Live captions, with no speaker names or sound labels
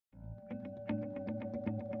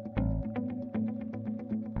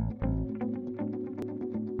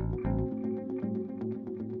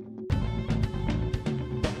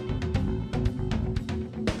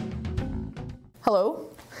Hello,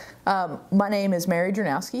 my name is Mary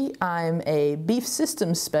Drewnoski. I'm a beef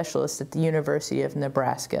systems specialist at the University of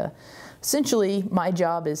Nebraska. Essentially, my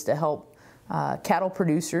job is to help cattle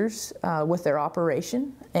producers with their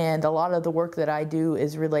operation, and a lot of the work that I do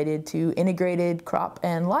is related to integrated crop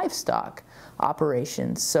and livestock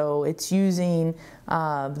operations. So it's using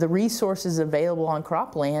the resources available on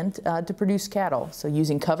cropland to produce cattle. So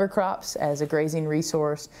using cover crops as a grazing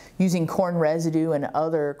resource, using corn residue and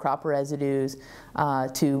other crop residues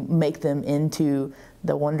to make them into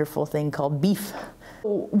the wonderful thing called beef.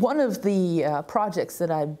 One of the projects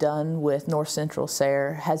that I've done with North Central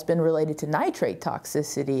SARE has been related to nitrate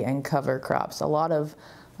toxicity and cover crops. A lot of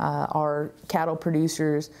our cattle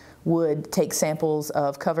producers would take samples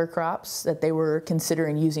of cover crops that they were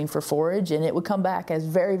considering using for forage, and it would come back as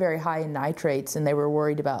very, very high in nitrates, and they were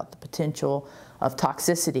worried about the potential of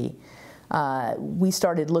toxicity. We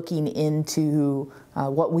started looking into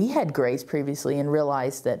what we had grazed previously and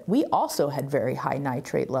realized that we also had very high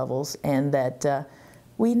nitrate levels, and that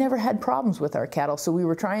we never had problems with our cattle. So we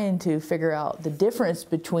were trying to figure out the difference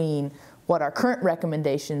between what our current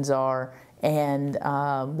recommendations are and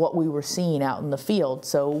what we were seeing out in the field.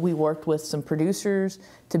 So we worked with some producers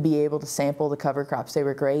to be able to sample the cover crops they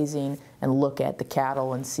were grazing and look at the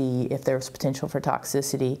cattle and see if there was potential for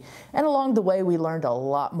toxicity. And along the way we learned a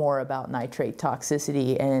lot more about nitrate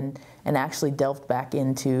toxicity and actually delved back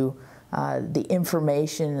into the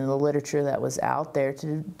information and the literature that was out there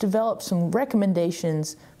to develop some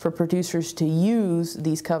recommendations for producers to use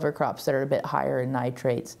these cover crops that are a bit higher in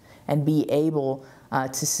nitrates and be able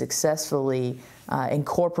to successfully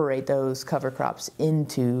incorporate those cover crops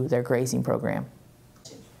into their grazing program.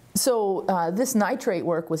 So this nitrate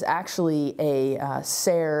work was actually a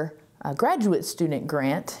SARE graduate student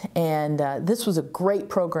grant, and this was a great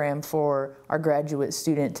program for our graduate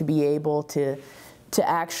student to be able to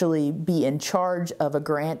actually be in charge of a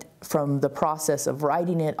grant from the process of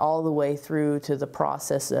writing it all the way through to the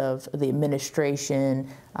process of the administration,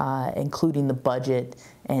 including the budget,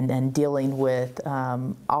 and dealing with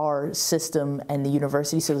our system and the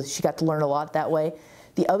university. So she got to learn a lot that way.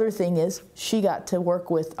 The other thing is she got to work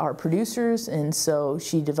with our producers, and so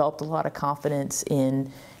she developed a lot of confidence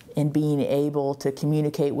in being able to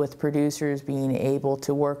communicate with producers, being able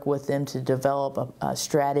to work with them to develop a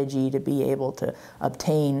strategy to be able to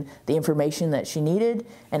obtain the information that she needed.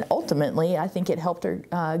 And ultimately, I think it helped her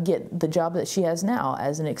get the job that she has now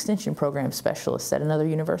as an extension program specialist at another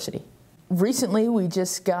university. Recently, we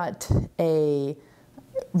just got a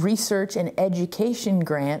research and education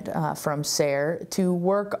grant from SARE to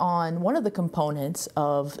work on one of the components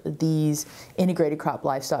of these integrated crop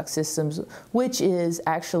livestock systems, which is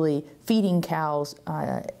actually feeding cows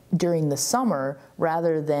during the summer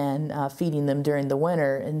rather than feeding them during the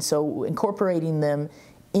winter, and so incorporating them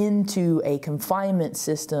into a confinement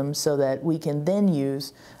system so that we can then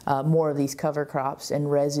use more of these cover crops and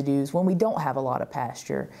residues when we don't have a lot of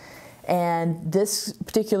pasture. And this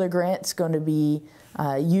particular grant is going to be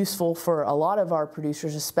useful for a lot of our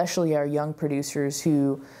producers, especially our young producers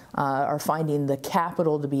who are finding the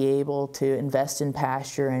capital to be able to invest in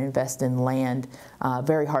pasture and invest in land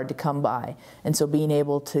very hard to come by. And so being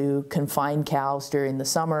able to confine cows during the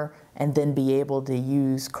summer and then be able to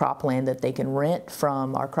use cropland that they can rent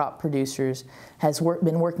from our crop producers has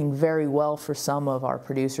been working very well for some of our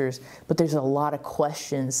producers, but there's a lot of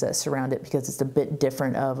questions that surround it because it's a bit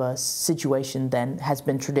different of a situation than has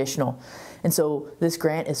been traditional. And so this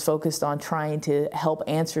grant is focused on trying to help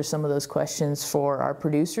answer some of those questions for our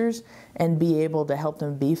producers and be able to help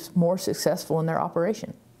them be more successful in their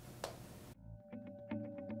operation.